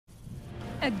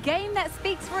A game that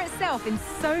speaks for itself in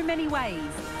so many ways.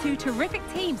 Two terrific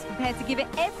teams prepared to give it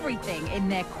everything in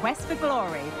their quest for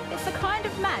glory. It's the kind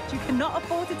of match you cannot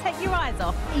afford to take your eyes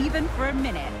off, even for a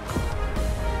minute.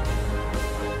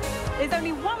 There's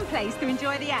only one place to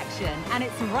enjoy the action, and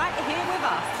it's right here with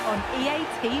us on EA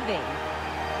TV.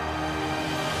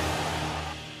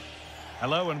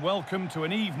 Hello and welcome to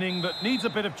an evening that needs a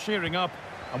bit of cheering up,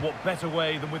 and what better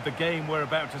way than with the game we're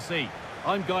about to see.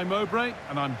 I'm Guy Mowbray,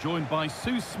 and I'm joined by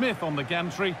Sue Smith on the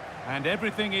gantry, and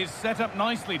everything is set up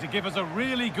nicely to give us a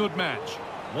really good match.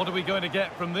 What are we going to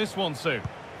get from this one, Sue?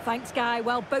 Thanks, Guy.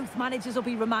 Well, both managers will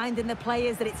be reminding the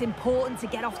players that it's important to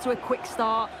get off to a quick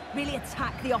start, really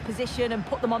attack the opposition and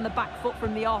put them on the back foot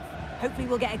from the off. Hopefully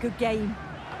we'll get a good game.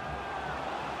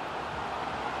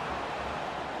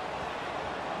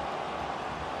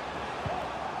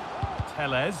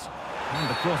 Tellez, and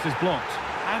the cross is blocked.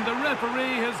 And the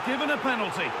referee has given a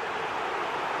penalty.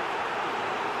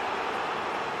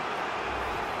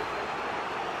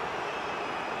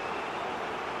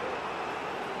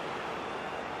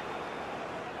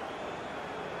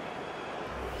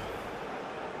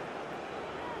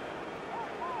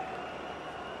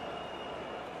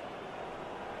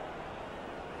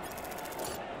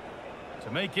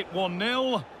 To make it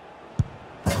 1-0.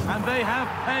 And they have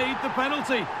paid the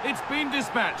penalty. It's been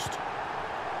dispatched.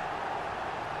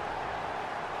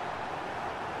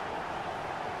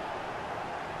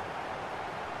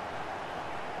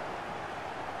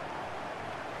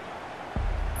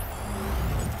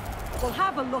 Well,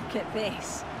 have a look at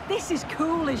this. This is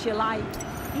cool as you like.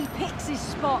 He picks his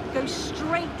spot, goes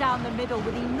straight down the middle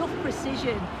with enough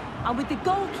precision. And with the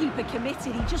goalkeeper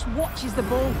committed, he just watches the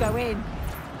ball go in.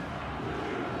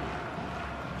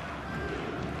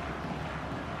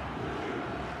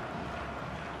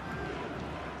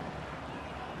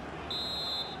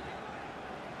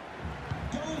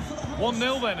 One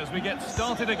 1-0 then as we get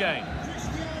started again.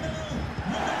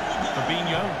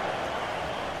 Fabinho.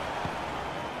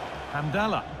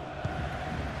 Hamdallah.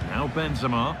 Now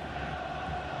Benzema.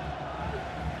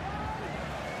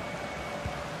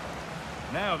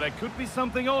 Now there could be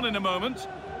something on in a moment.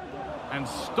 And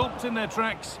stopped in their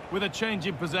tracks with a change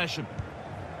in possession.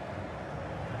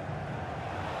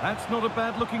 That's not a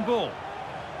bad looking ball.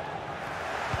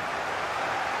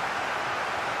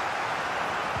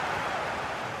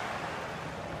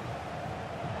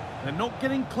 They're not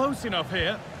getting close enough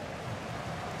here.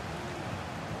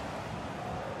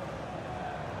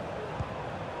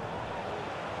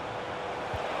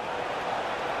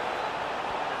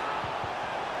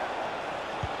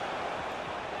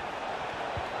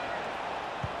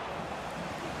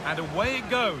 And away it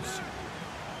goes.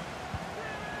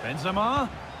 Benzema.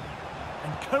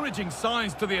 Encouraging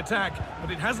signs to the attack,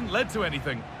 but it hasn't led to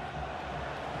anything.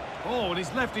 Oh, and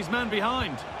he's left his man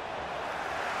behind.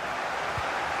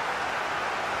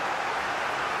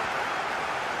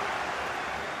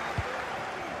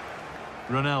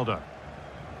 Ronaldo.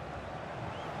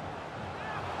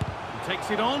 He takes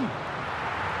it on.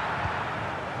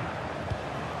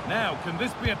 Now, can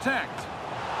this be attacked?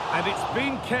 And it's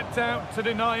been kept out to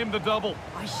deny him the double.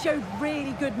 I showed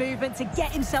really good movement to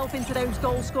get himself into those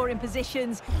goal-scoring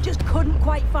positions. Just couldn't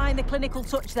quite find the clinical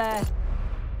touch there.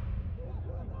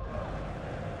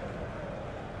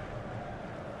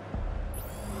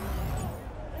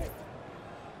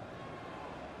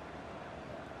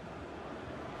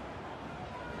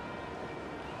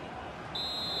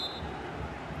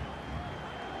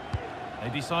 They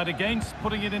decide against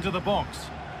putting it into the box.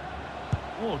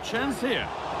 Oh, chance here.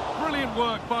 Brilliant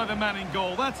work by the man in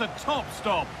goal. That's a top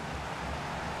stop.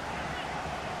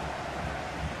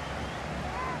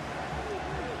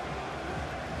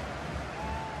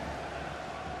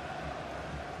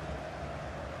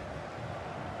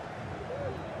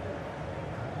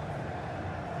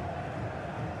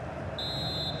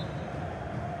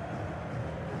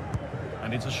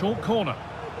 And it's a short corner.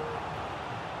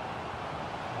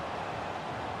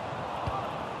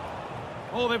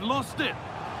 Oh, they've lost it.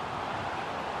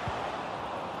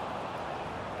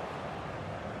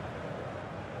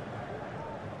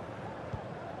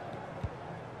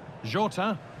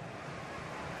 Jota.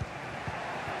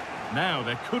 Now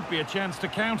there could be a chance to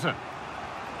counter.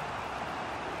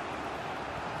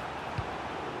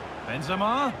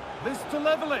 Benzema. This to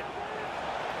level it.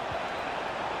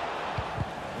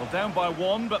 Well, down by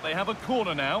one, but they have a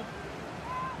corner now.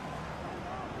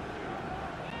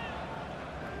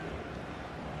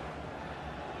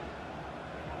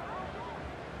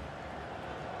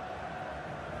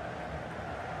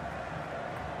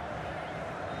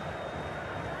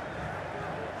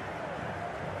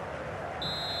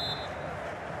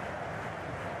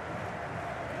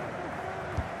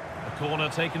 Corner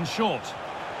taken short.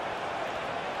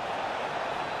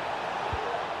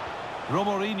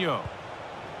 Romarinho.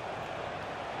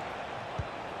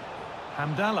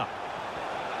 Hamdallah.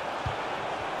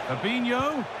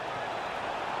 Fabinho.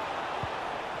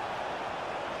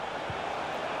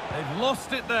 They've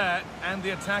lost it there, and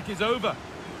the attack is over.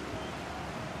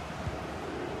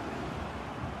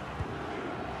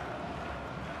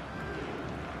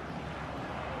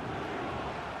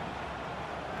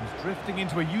 He's drifting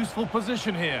into a useful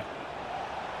position here.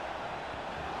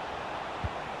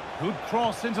 Good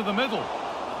cross into the middle,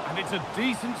 and it's a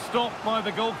decent stop by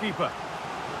the goalkeeper.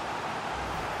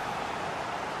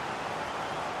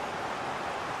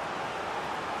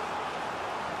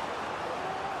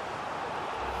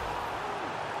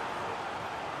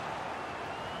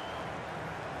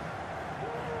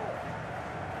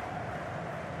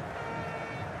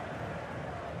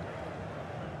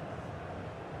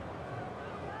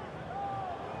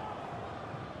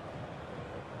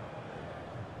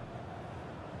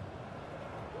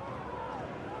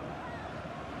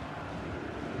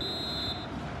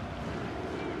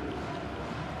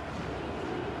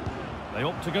 They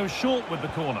opt to go short with the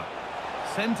corner.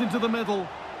 Sent into the middle.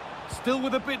 Still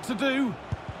with a bit to do.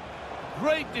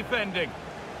 Great defending.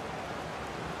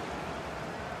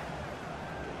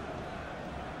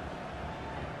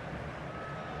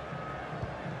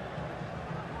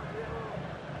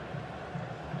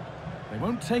 They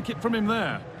won't take it from him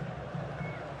there.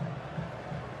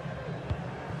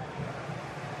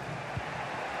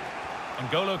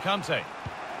 N'Golo Kante.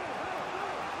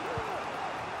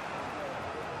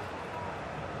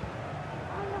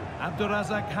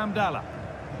 Abdurazak Hamdallah.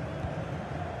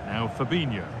 Now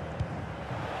Fabinho.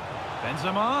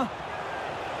 Benzema.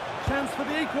 Chance for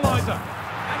the equaliser.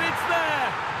 And it's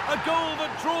there! A goal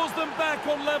that draws them back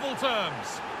on level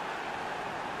terms.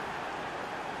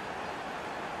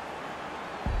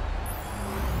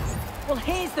 Well,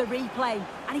 here's the replay,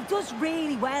 and he does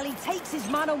really well. He takes his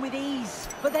man on with ease,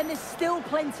 but then there's still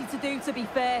plenty to do, to be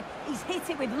fair. He's hit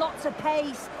it with lots of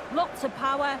pace, lots of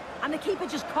power, and the keeper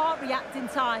just can't react in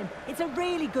time. It's a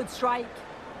really good strike.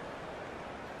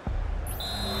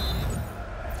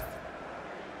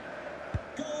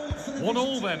 One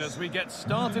all then as we get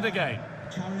started again.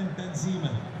 Karim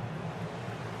Benzema.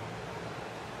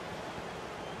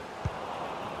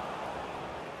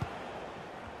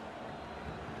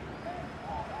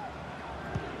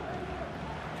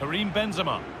 Karim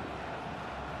Benzema.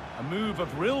 A move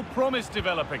of real promise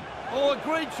developing. Oh, a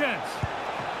great chance.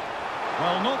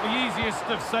 Well, not the easiest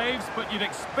of saves, but you'd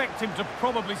expect him to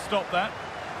probably stop that.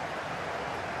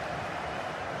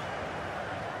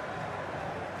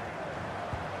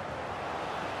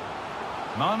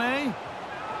 Mane.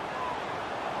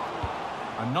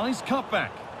 A nice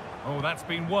cutback. Oh, that's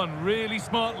been won really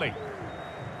smartly.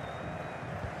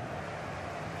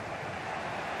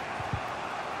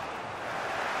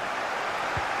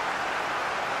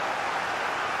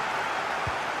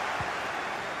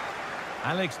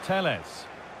 Alex Telles.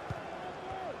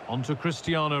 On to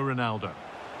Cristiano Ronaldo.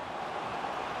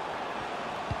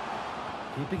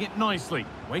 Keeping it nicely,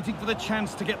 waiting for the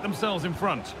chance to get themselves in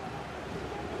front.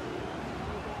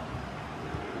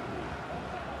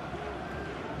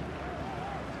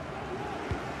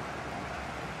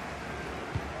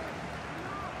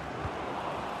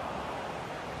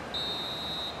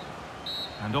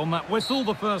 And on that whistle,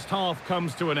 the first half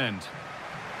comes to an end.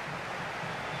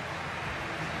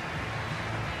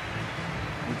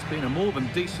 It's been a more than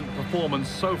decent performance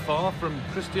so far from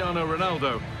Cristiano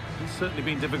Ronaldo. He's certainly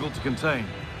been difficult to contain.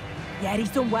 Yeah, he's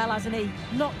done well, hasn't he?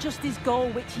 Not just his goal,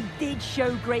 which he did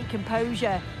show great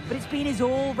composure, but it's been his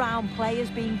all-round play has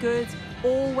been good,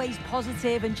 always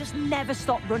positive and just never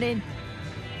stopped running.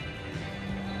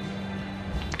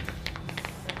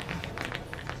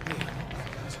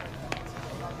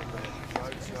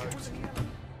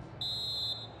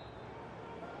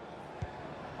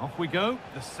 Off we go,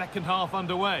 the second half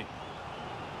underway.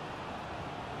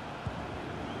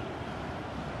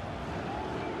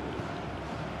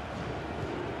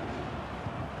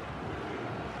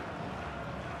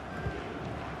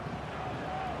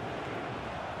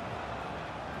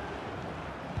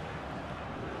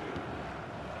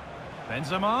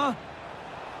 Benzema.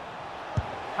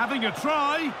 Having a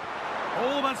try.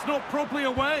 Oh, that's not properly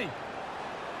away.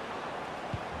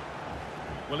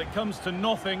 Well, it comes to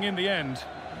nothing in the end.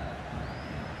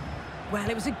 Well,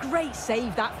 it was a great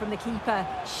save, that, from the keeper.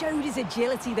 Showed his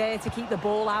agility there to keep the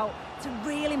ball out. It's a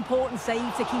real important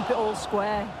save to keep it all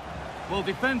square. Well,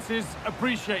 defences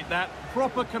appreciate that.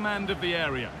 Proper command of the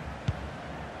area.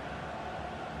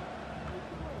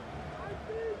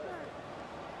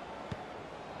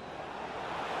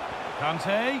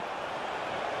 Kante.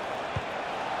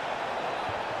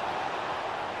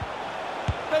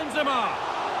 Benzema.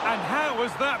 And how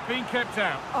has that been kept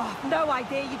out? Oh, no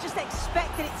idea. You just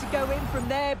expected it to go in from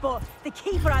there, but the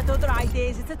keeper had other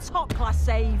ideas. It's a top-class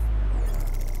save.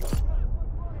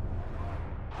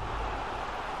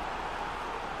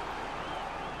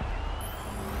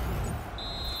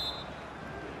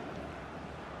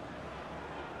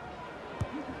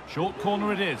 Short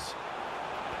corner it is.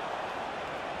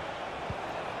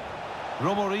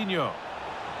 Romarinho.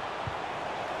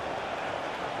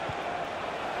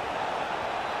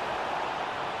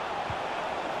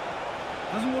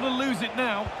 Doesn't want to lose it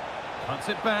now. Cuts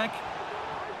it back.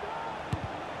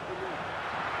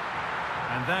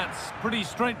 And that's pretty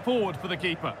straightforward for the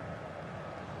keeper.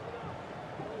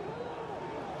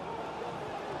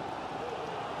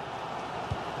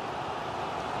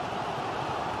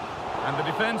 And the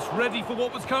defence ready for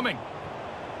what was coming.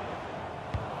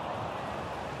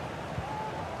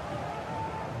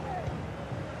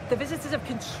 The visitors have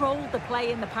controlled the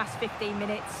play in the past 15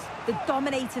 minutes. They're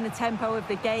dominating the tempo of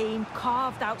the game,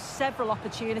 carved out several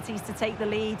opportunities to take the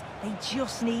lead. They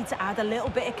just need to add a little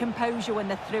bit of composure when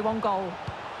they're through on goal.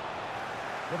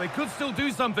 Well, they could still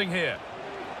do something here.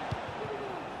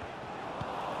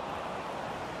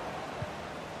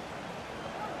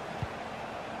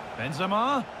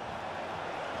 Benzema.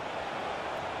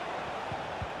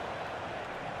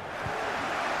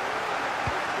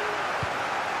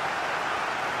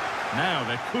 Now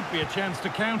there could be a chance to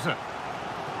counter.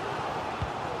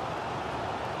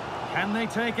 Can they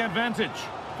take advantage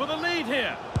for the lead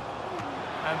here?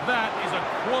 And that is a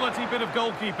quality bit of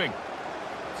goalkeeping.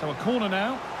 So a corner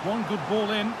now, one good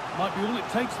ball in, might be all it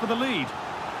takes for the lead.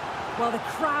 Well, the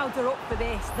crowd are up for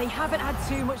this. They haven't had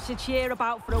too much to cheer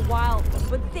about for a while,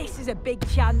 but this is a big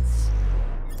chance.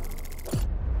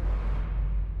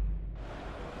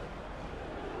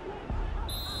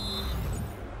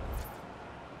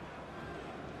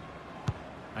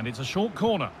 And it's a short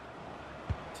corner.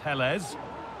 Tellez.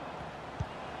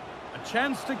 A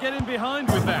chance to get in behind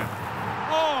with that.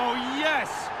 Oh, yes!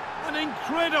 An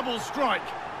incredible strike.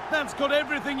 That's got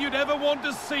everything you'd ever want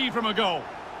to see from a goal.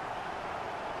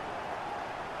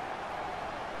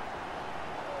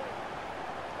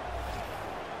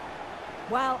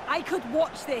 Well, I could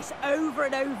watch this over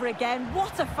and over again.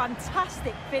 What a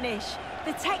fantastic finish.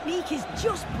 The technique is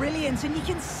just brilliant, and you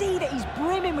can see that he's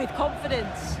brimming with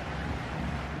confidence.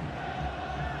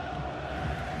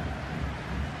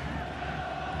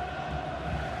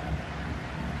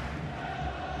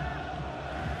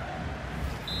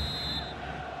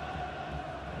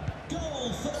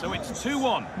 So it's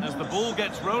 2-1 as the ball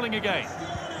gets rolling again.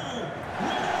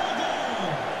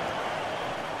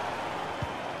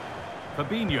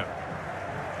 Fabinho.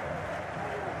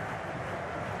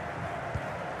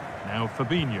 Now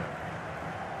Fabinho.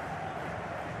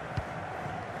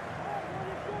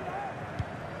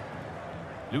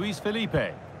 Luis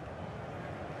Felipe.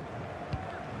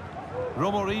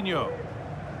 Romarinho.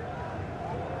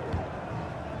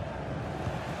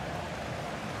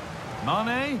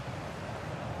 Mane.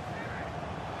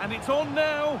 And it's on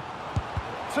now.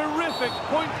 Terrific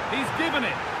point. He's given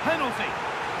it. Penalty.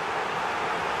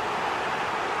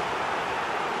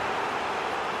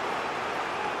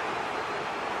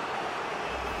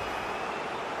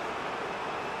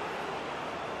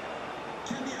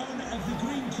 Can the owner of the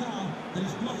green car that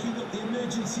is blocking up the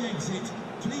emergency exit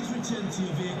please return to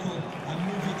your vehicle and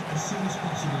move it as soon as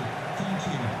possible? Thank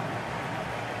you.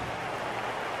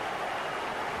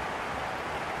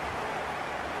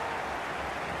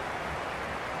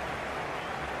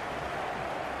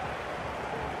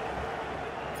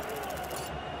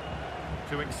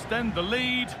 To extend the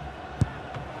lead.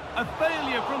 A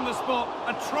failure from the spot,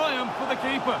 a triumph for the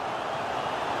keeper.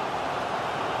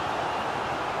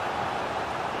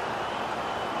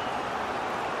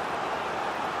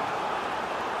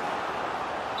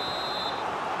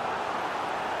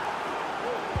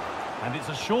 And it's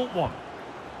a short one.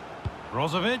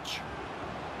 Brozovic.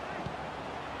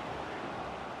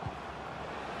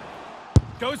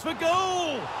 Goes for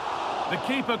goal! The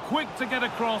keeper quick to get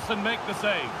across and make the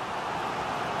save.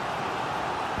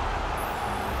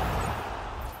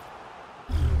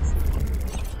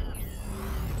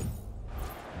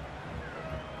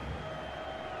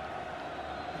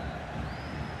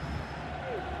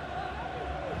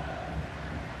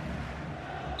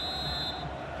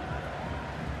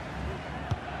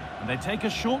 And they take a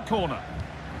short corner.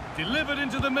 Delivered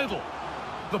into the middle.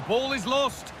 The ball is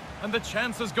lost, and the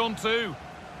chance has gone too.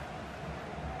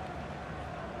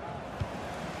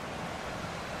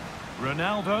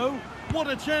 Ronaldo, what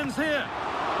a chance here.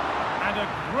 And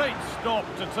a great stop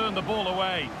to turn the ball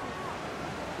away.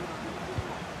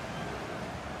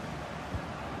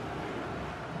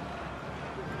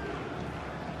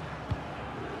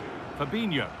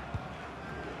 Fabinho.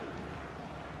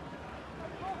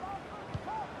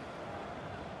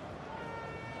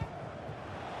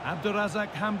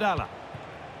 Abdurazak Hamdallah.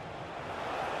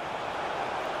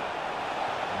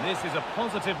 And this is a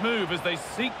positive move as they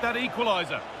seek that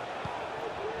equaliser.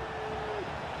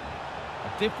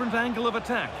 A different angle of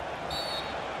attack.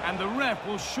 And the ref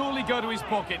will surely go to his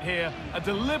pocket here. A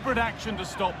deliberate action to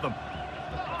stop them.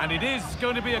 And it is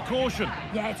going to be a caution.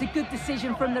 Yeah, it's a good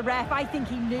decision from the ref. I think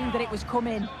he knew that it was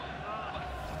coming.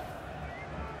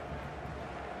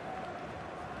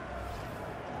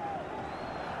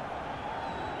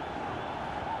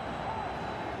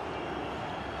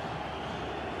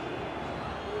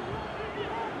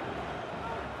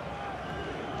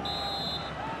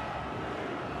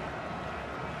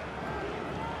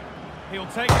 He'll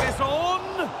take this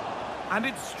on, and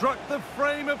it struck the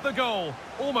frame of the goal.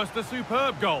 Almost a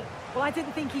superb goal. Well, I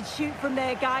didn't think he'd shoot from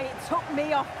there, Guy. It took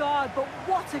me off guard, but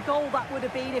what a goal that would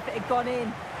have been if it had gone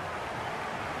in.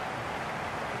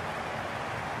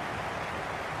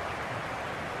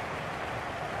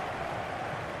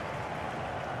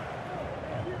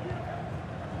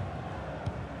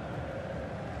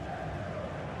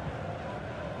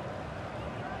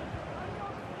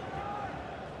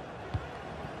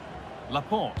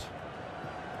 Laporte.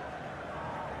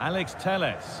 Alex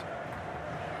Telles.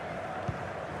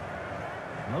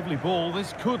 Lovely ball.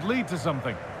 This could lead to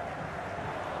something.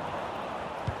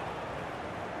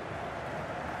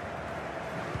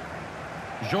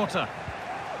 Jota.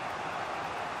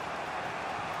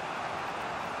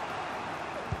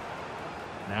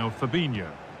 Now Fabinho.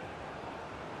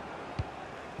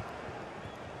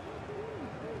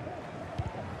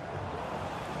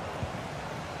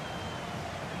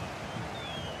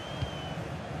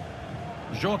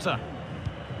 Jota.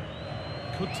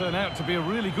 Could turn out to be a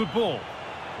really good ball.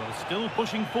 Well, still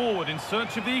pushing forward in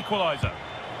search of the equaliser.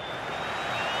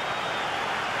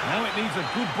 Now it needs a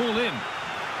good ball in.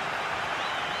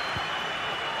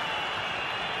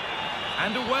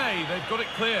 And away, they've got it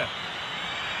clear.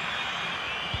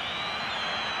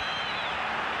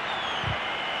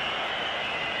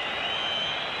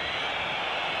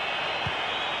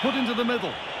 Put into the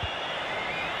middle.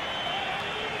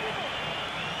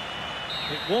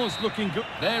 It was looking good.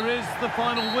 There is the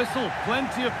final whistle.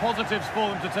 Plenty of positives for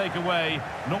them to take away,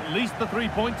 not least the 3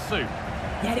 points, Sue.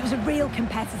 Yeah, it was a real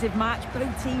competitive match.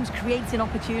 Both teams creating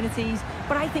opportunities,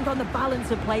 but I think on the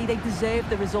balance of play, they deserved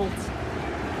the result.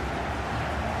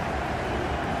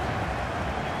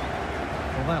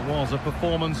 Well, that was a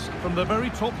performance from the very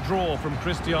top drawer from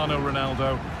Cristiano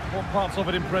Ronaldo. What parts of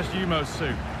it impressed you most,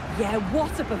 Sue? Yeah,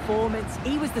 what a performance.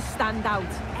 He was the standout.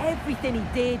 Everything he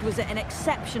did was at an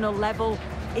exceptional level.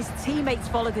 His teammates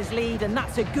followed his lead, and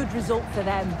that's a good result for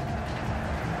them.